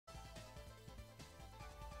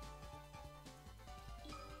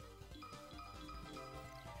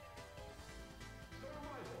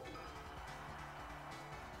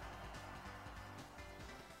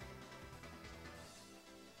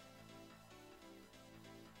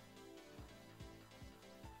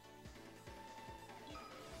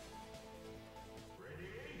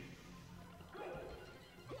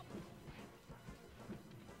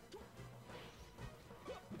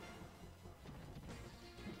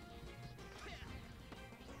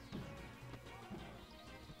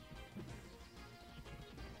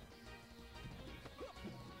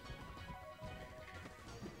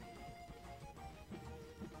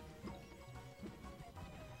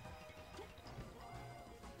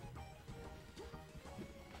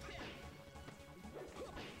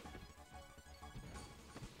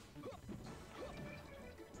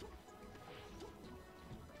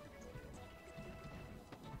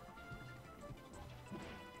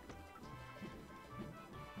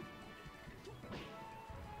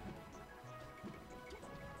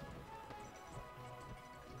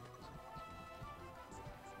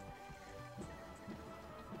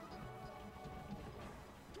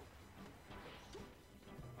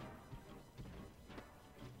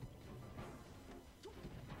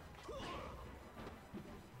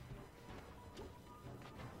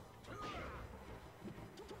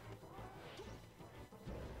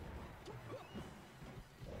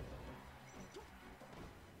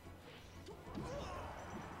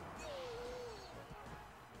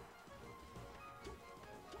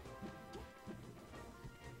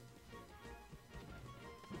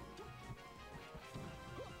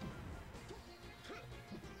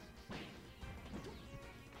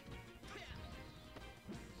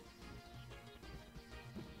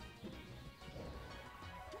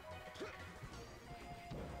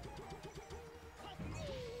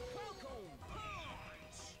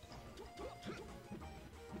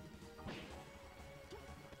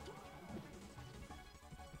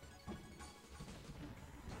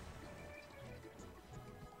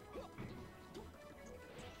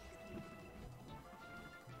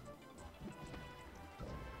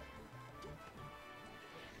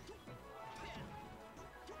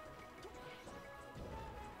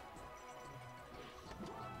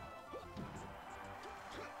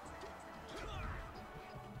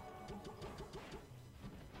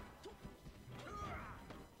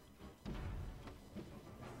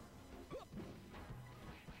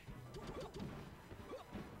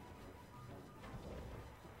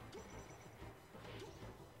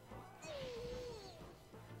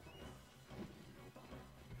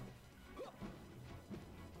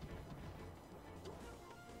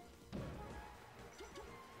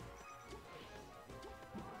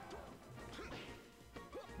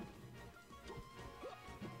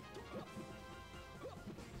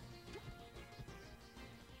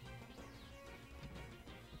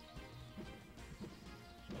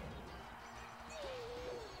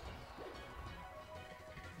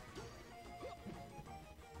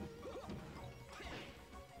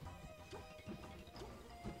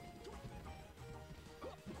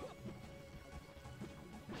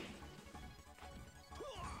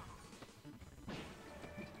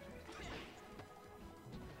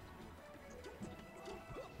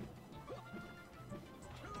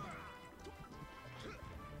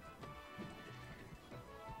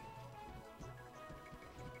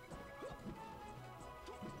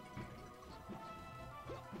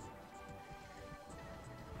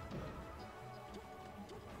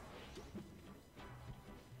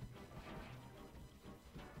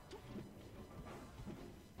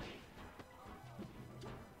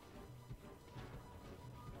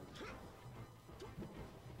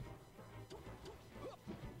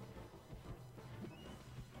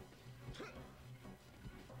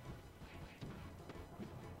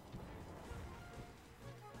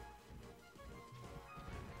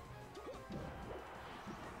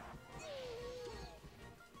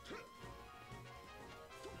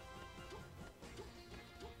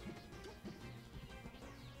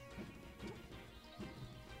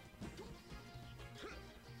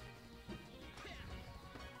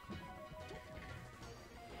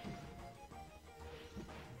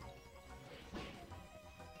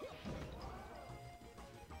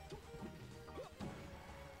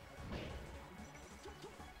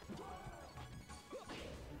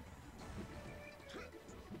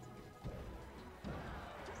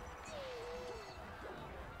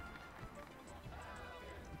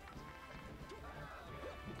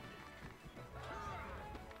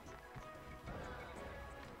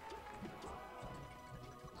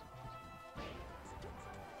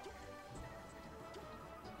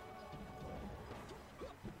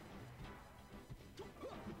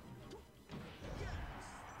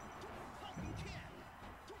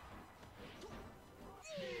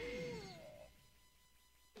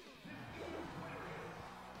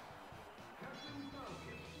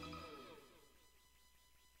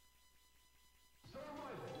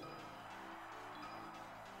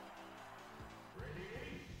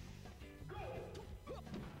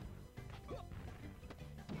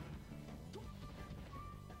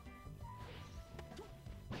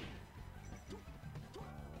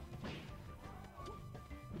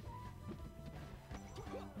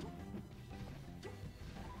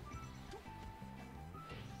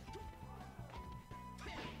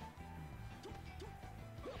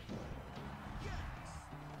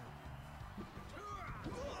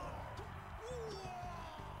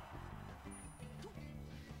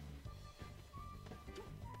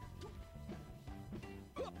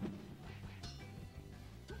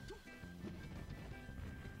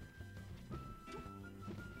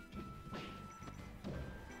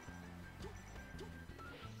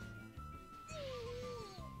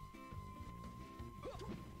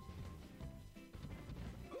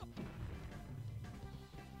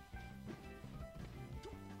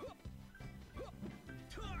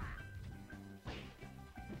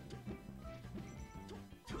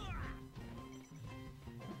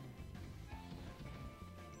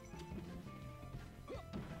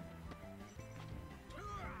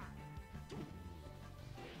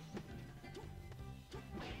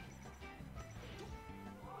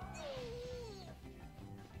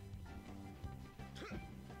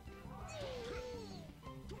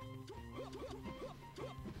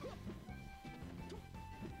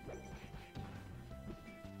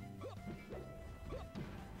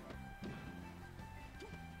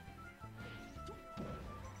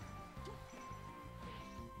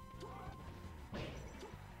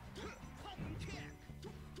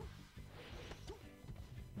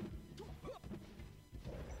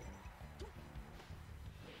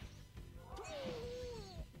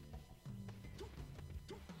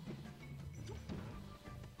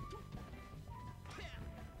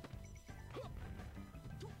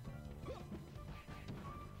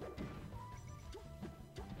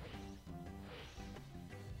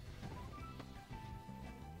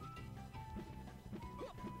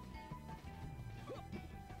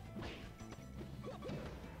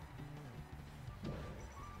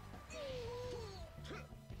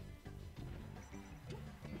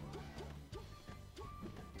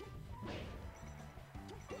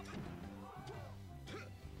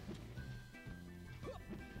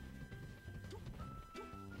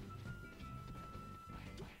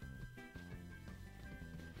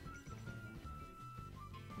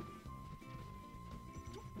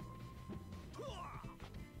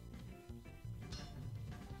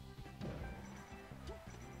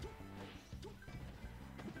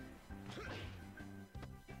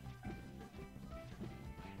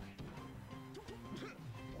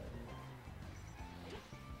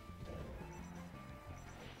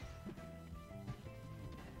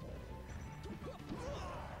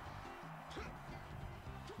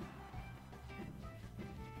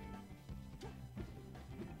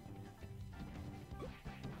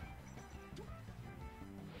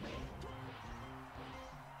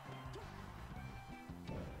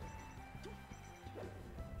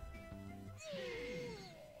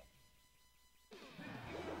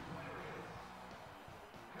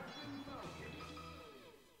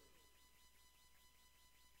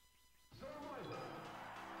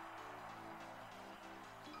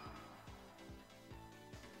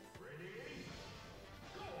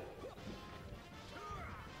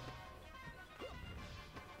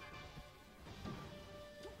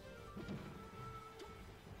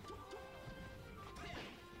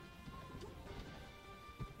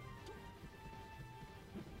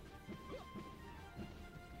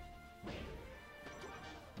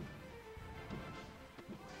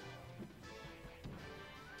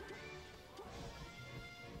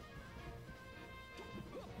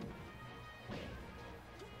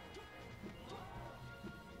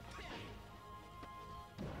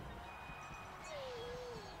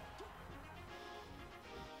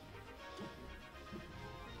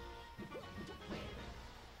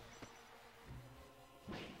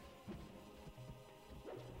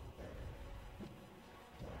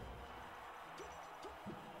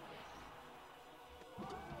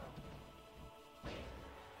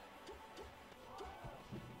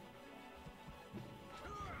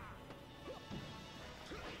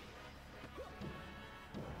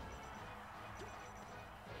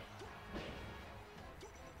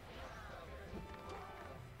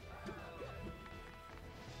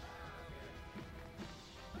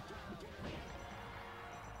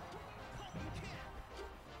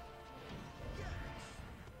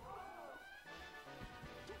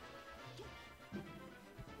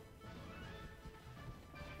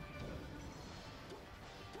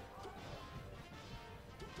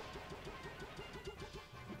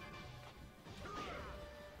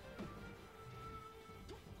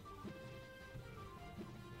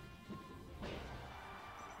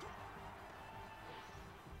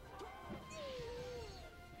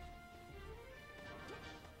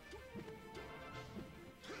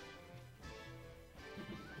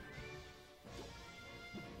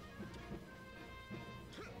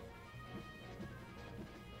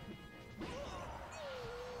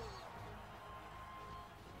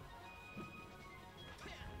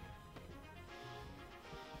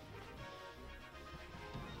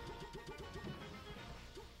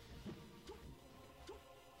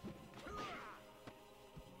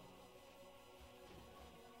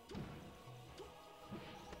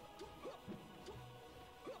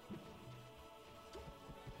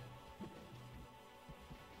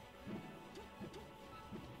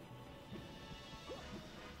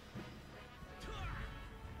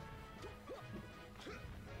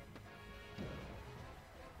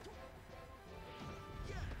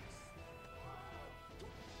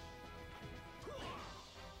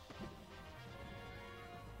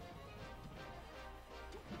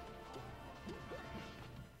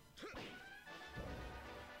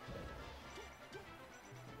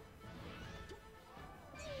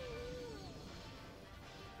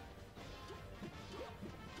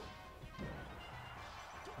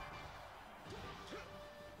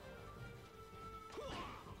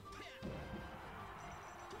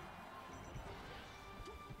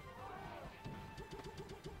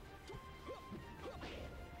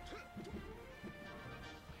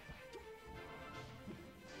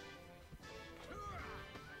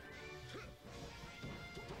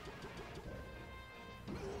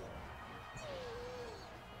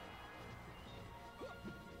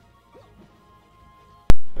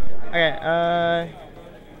Okay,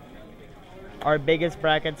 our biggest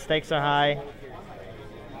bracket stakes are high.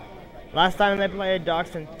 Last time they played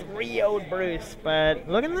Dachshund 3-0'd Bruce, but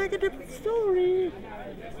looking like a different story.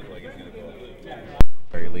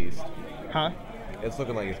 Very least. Huh? It's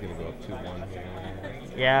looking like it's gonna go up 2-1 here.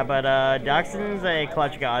 Yeah, but Dachshund's a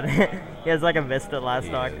clutch god. He has like a Vista last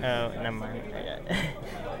stock. Oh, never mind.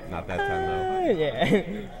 Not that time though. Yeah.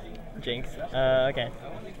 Jinx. Okay.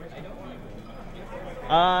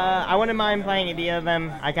 I wouldn't mind playing either of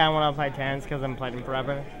them. I kind of want to play Terrence because I'm playing him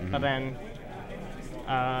forever. But then,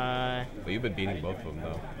 But you've been beating both of them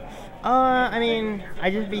though. I mean,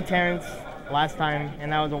 I just beat Terrence last time,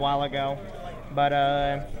 and that was a while ago. But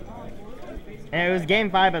and it was game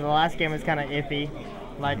 5, but the last game was kind of iffy.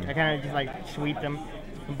 Like I kind of just like sweeped him.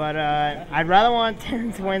 But I'd rather want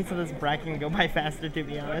Terrence to win so this bracket can go by faster, to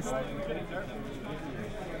be honest.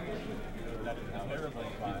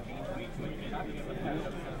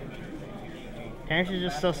 Terrence is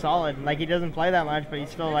just so solid. Like, he doesn't play that much, but he's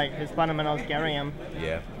still, like, his fundamentals carry him.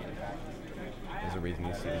 Yeah. There's a reason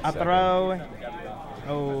you see this. Up throw.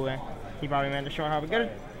 Oh, he probably meant a short hop.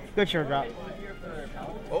 Good short drop.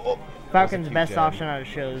 Oh. Falcon's best option out of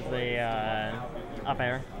show is the up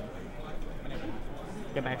air.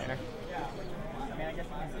 Get back there.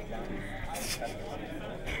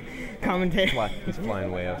 Commentator. He's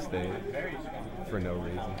flying way upstage for no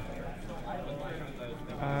reason.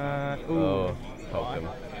 Ooh. Oh, help him.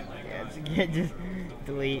 Yeah, just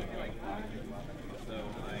delete.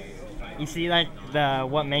 You see, like,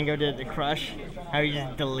 what Mango did to Crush? How he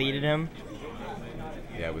just deleted him?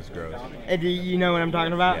 Yeah, it was gross. You know what I'm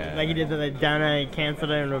talking about? Yeah. Like, he did the down and he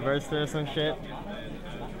canceled it and reversed it or some shit.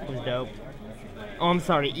 It was dope. Oh, I'm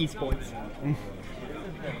sorry, esports.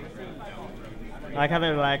 I like how they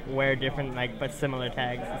like wear different, like, but similar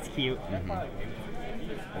tags. It's cute.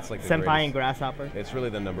 It's like Senpai and Grasshopper. It's really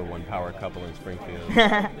the #1 power couple in Springfield.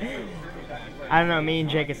 I don't know, me and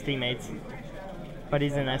Jake is teammates. But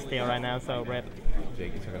he's in STL right now, so rip.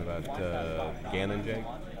 Jake, you talking about Ganon Jake?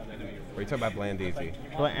 Or are you talking about Blandeezy?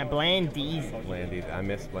 Blandeezy. Blandeezy. I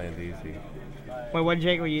miss Blandeezy. Wait, what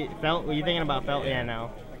Jake were you thinking about Felt? Yeah,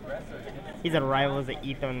 no. He's a rival as an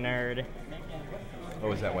Etho nerd.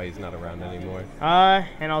 Oh, is that why he's not around anymore?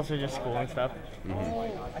 And also just school and stuff.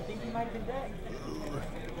 I think he might have been dead.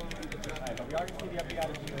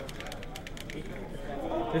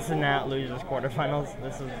 This is not losers quarterfinals.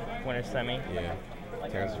 This is winner semi. Yeah.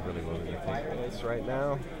 Terrence is really low in this right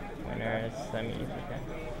now. Winner semi.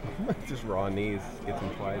 Okay. Just raw knees. Gets him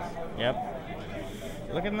twice. Yep.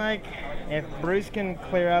 Looking like if Bruce can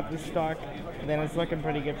clear up the stock, then it's looking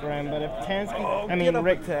pretty good for him. But if Terrence can,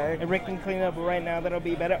 if Rick can clean up right now, that'll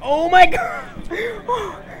be better. Oh my god!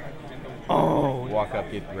 Oh. Walk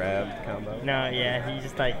up, get grabbed combo. No, yeah, he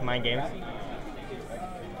just like mind games.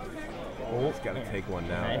 Oh, he's got to take one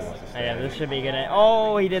now. Nice. Yeah, this should be good.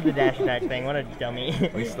 Oh, he did the dash attack thing. What a dummy.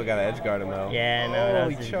 Oh, he still got to edge guard him though. Yeah, no, that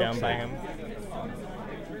was just dumb by him.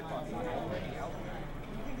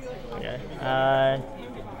 Okay.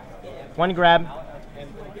 One grab.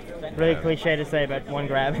 Really cliche to say, but one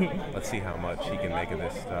grab. Let's see how much he can make of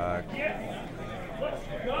this stock.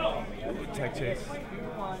 Tech chase.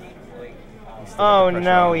 Oh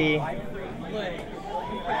no,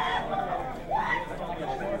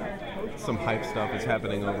 Some hype stuff is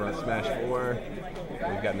happening over on Smash 4.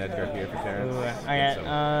 We've got an edge guard here for Terrence. I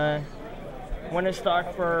got winner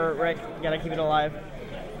stock for Rick. Gotta keep it alive.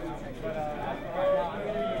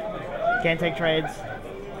 Can't take trades.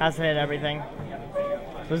 Has to hit everything.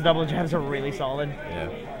 Those double jabs are really solid. Yeah.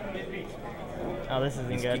 Oh, this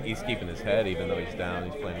isn't good. He's keeping his head even though he's down.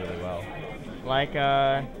 He's playing really well. Like,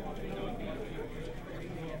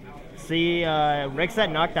 see, Rick's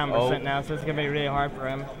at knockdown percent now, so it's gonna be really hard for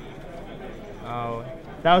him. Oh,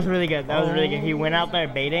 that was really good. That was really good. He went out there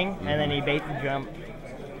baiting, and then he bait the jump.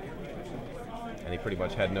 And he pretty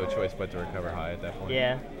much had no choice but to recover high at that point.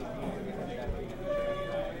 Yeah.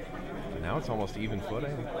 And now it's almost even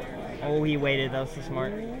footing. Oh, he waited. That was so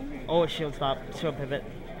smart. Oh, shield stop. Shield pivot.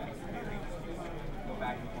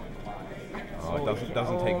 Oh, it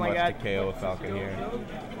doesn't take much to KO a Falcon here.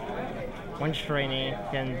 One strainy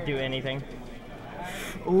can do anything.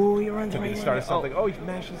 Oh, he runs Took right me to start of something. Oh, he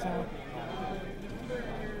mashes out.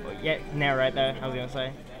 Yeah, nair right there, I was gonna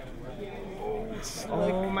say.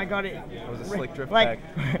 Oh my god, That was a slick drift like,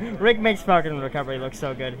 back. Rick makes Falcon recovery look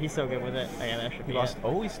so good. He's so good with it. Oh, yeah, that should be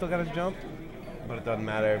He still got his jump, but it doesn't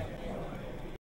matter.